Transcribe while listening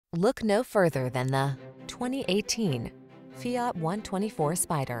Look no further than the 2018 Fiat 124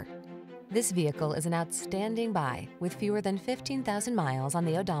 Spider. This vehicle is an outstanding buy with fewer than 15,000 miles on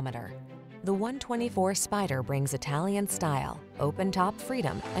the odometer. The 124 Spider brings Italian style, open-top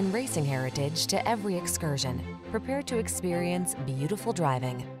freedom, and racing heritage to every excursion. Prepare to experience beautiful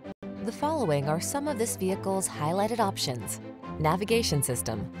driving. The following are some of this vehicle's highlighted options: navigation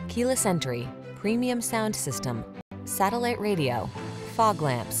system, keyless entry, premium sound system, satellite radio, fog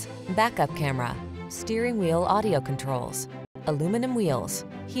lamps, backup camera, steering wheel audio controls, aluminum wheels,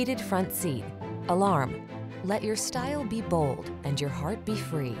 heated front seat, alarm. Let your style be bold and your heart be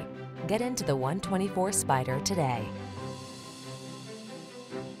free. Get into the 124 Spider today.